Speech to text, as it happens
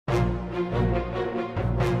Hello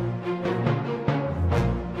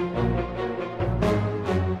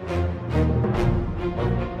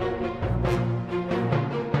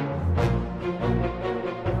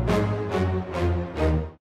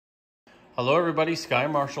everybody, Sky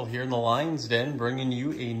Marshall here in the Lion's Den, bringing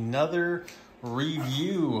you another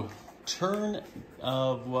review. Turn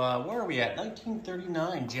of, where are we at?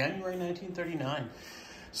 1939, January 1939.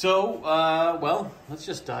 So, well, let's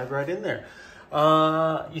just dive right in there.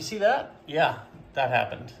 You see that? Yeah, that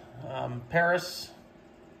happened. Paris,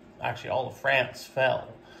 actually all of France fell.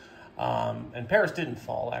 And Paris didn't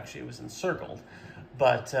fall, actually, it was encircled.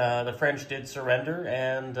 But the French did surrender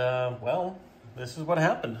and, well, this is what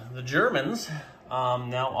happened. The Germans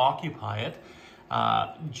now occupy it.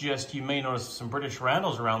 You may notice some British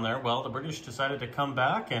Randalls around there. Well, the British decided to come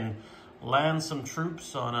back and land some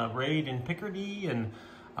troops on a raid in Picardy and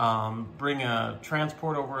bring a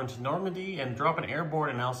transport over into Normandy and drop an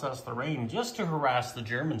airborne in Alsace-Lorraine just to harass the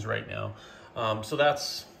Germans right now. So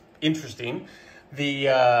that's interesting.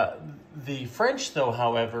 The French, though,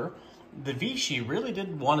 however, the Vichy really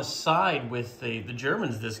did want to side with the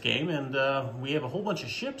Germans this game, and we have a whole bunch of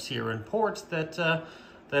ships here in ports that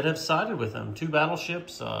have sided with them. 2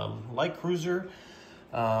 battleships, light cruiser,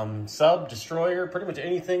 sub, destroyer, pretty much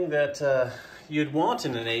anything that you'd want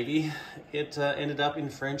in a navy, it ended up in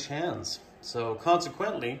French hands. So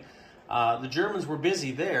consequently, the Germans were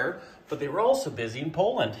busy there, but they were also busy in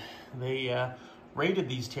Poland. They raided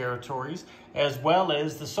these territories, as well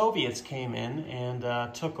as the Soviets came in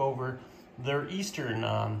and took over their eastern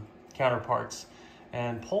counterparts,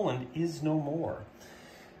 and Poland is no more,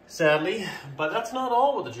 sadly. But that's not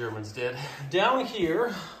all what the Germans did. Down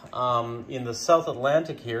here in the South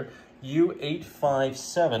Atlantic here,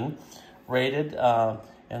 U-857 raided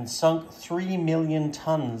and sunk 3 million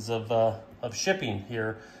tons of shipping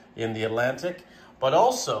here in the Atlantic, but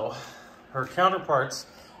also her counterparts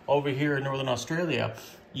over here in Northern Australia,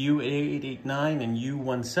 U-889 and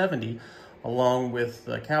U-170, along with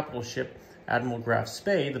the capital ship Admiral Graf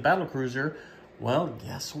Spee, the battlecruiser. Well,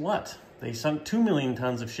 guess what? They sunk 2 million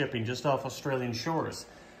tons of shipping just off Australian shores.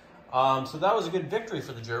 So that was a good victory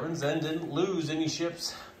for the Germans and didn't lose any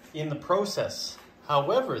ships in the process.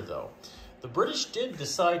 However, though, the British did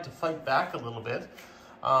decide to fight back a little bit.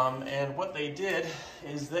 And what they did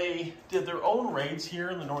is they did their own raids here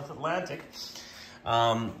in the North Atlantic.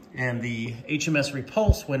 And the HMS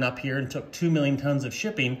Repulse went up here and took 2 million tons of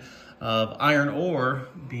shipping of iron ore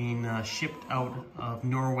being shipped out of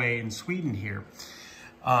Norway and Sweden here.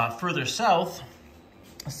 Further south,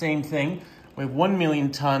 same thing. We have 1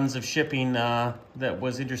 million tons of shipping that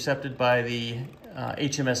was intercepted by the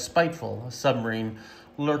HMS Spiteful, a submarine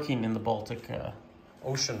lurking in the Baltic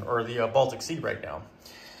Ocean, or the Baltic Sea right now.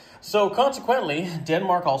 So consequently,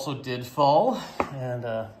 Denmark also did fall, and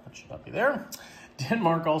that should not be there.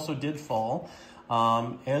 Denmark also did fall,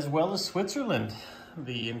 as well as Switzerland.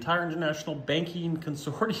 The entire international banking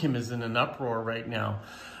consortium is in an uproar right now.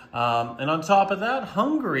 And on top of that,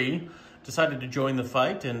 Hungary decided to join the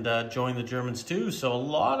fight and join the Germans too. So a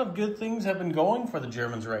lot of good things have been going for the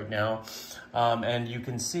Germans right now. And you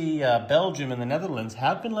can see Belgium and the Netherlands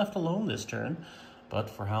have been left alone this turn. But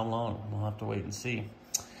for how long? We'll have to wait and see.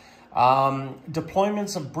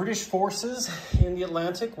 Deployments of British forces in the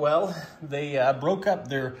Atlantic, well, they broke up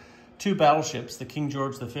their 2 battleships, the King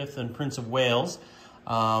George V and Prince of Wales.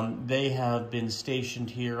 They have been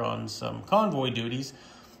stationed here on some convoy duties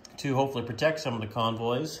to hopefully protect some of the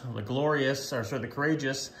convoys. The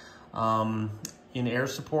Courageous in air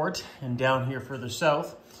support. And down here further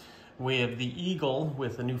south, we have the Eagle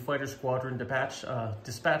with a new fighter squadron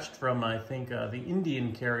dispatched from, I think, the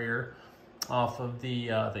Indian carrier off of the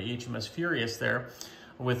HMS Furious there,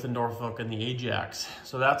 with the Norfolk and the Ajax.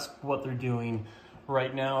 So that's what they're doing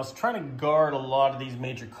right now, is trying to guard a lot of these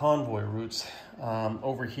major convoy routes.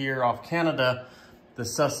 Over here off Canada, the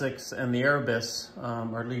Sussex and the Erebus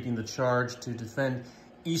are leading the charge to defend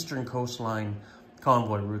eastern coastline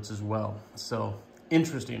convoy routes as well. So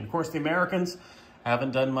interesting. Of course, the Americans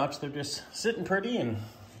haven't done much. They're just sitting pretty and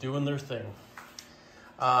doing their thing.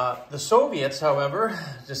 The Soviets, however,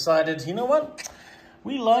 decided, you know what?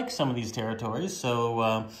 We like some of these territories,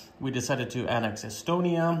 so we decided to annex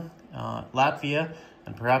Estonia, Latvia,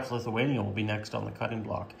 and perhaps Lithuania will be next on the cutting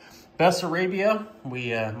block. Bessarabia,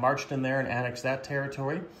 we marched in there and annexed that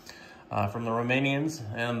territory from the Romanians,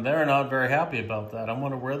 and they're not very happy about that. I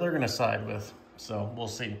wonder where they're going to side with, so we'll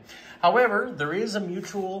see. However, there is a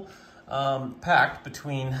mutual pact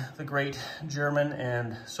between the great German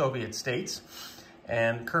and Soviet states,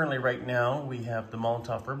 and currently right now we have the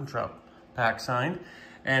Molotov-Ribbentrop Pact signed,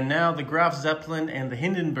 and now the Graf Zeppelin and the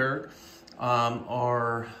Hindenburg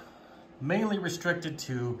are mainly restricted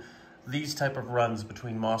to these type of runs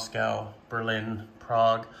between Moscow, Berlin,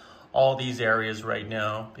 Prague, all these areas right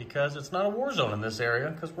now, because it's not a war zone in this area,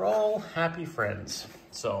 because we're all happy friends.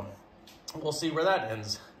 So we'll see where that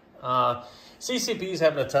ends. CCP's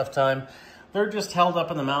having a tough time. They're just held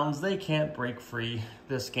up in the mountains. They can't break free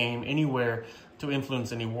this game anywhere to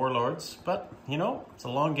influence any warlords. But, you know, it's a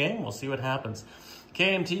long game. We'll see what happens.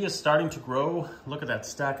 KMT is starting to grow. Look at that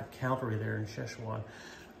stack of cavalry there in Szechuan.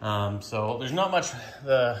 So there's not much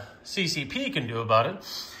the CCP can do about it.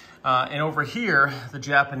 And over here, the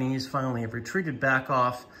Japanese finally have retreated back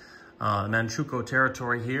off Manchukuo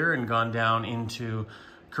territory here and gone down into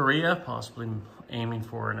Korea, possibly aiming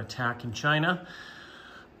for an attack in China.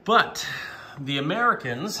 But the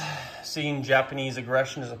Americans, seeing Japanese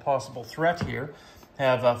aggression as a possible threat here,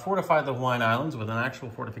 have fortified the Hawaiian Islands with an actual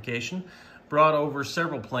fortification, brought over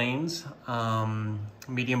several planes,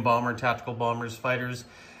 medium bomber, tactical bombers, fighters,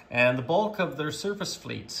 and the bulk of their surface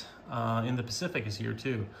fleet in the Pacific is here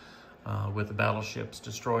too, with the battleships,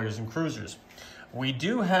 destroyers, and cruisers. We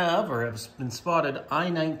do have, or have been spotted,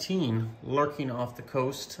 I-19 lurking off the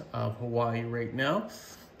coast of Hawaii right now.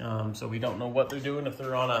 So we don't know what they're doing, if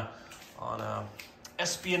they're on a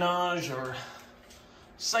espionage or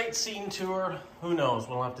sightseeing tour. Who knows?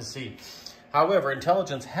 We'll have to see. However,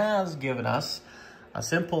 intelligence has given us a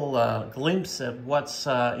simple glimpse of what's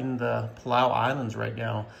in the Palau Islands right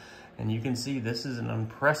now. And you can see this is an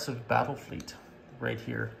impressive battle fleet right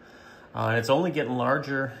here. It's only getting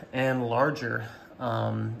larger and larger,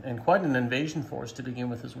 and quite an invasion force to begin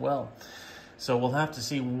with as well. So we'll have to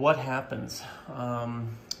see what happens,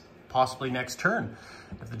 possibly next turn,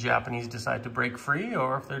 if the Japanese decide to break free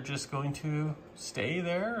or if they're just going to stay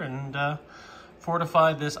there and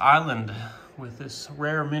fortify this island with this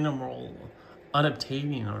rare mineral,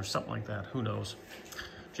 unobtainium or something like that. Who knows?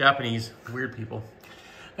 Japanese, weird people.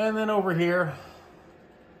 And then over here,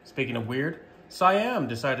 speaking of weird, Siam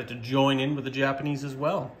decided to join in with the Japanese as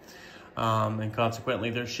well. And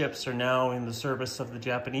consequently, their ships are now in the service of the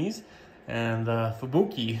Japanese. And the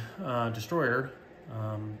Fubuki destroyer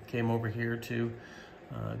came over here to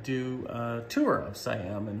do a tour of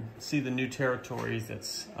Siam and see the new territories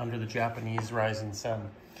that's under the Japanese rising sun.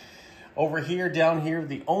 Over here, down here,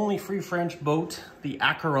 the only Free French boat, the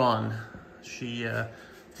Acheron. She,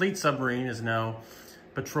 fleet submarine, is now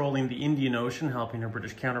patrolling the Indian Ocean, helping her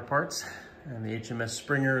British counterparts, and the HMS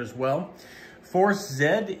Springer as well. Force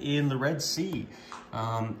Z in the Red Sea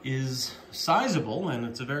is sizable, and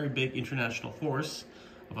it's a very big international force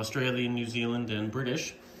of Australian, New Zealand, and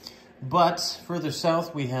British. But further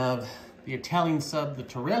south, we have the Italian sub, the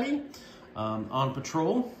Torelli, on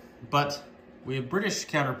patrol. But we have British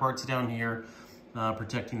counterparts down here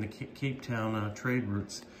protecting the Cape Town trade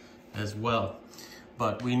routes as well.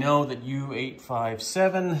 But we know that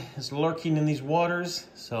U-857 is lurking in these waters,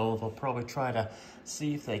 so they'll probably try to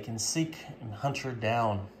see if they can seek and hunt her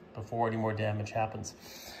down before any more damage happens.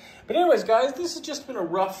 But anyways, guys, this has just been a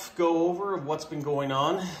rough go-over of what's been going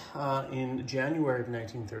on in January of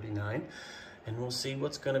 1939. And we'll see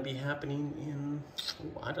what's going to be happening in,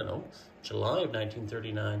 I don't know, July of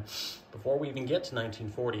 1939, before we even get to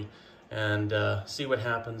 1940. And see what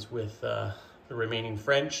happens with the remaining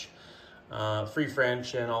French, Free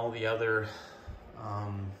French, and all the other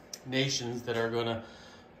nations that are going to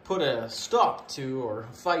put a stop to or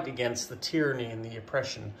fight against the tyranny and the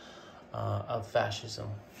oppression of fascism.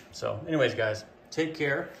 So anyways, guys, take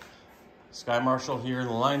care. Sky Marshall here in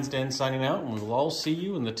the Lion's Den signing out, and we will all see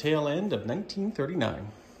you in the tail end of 1939.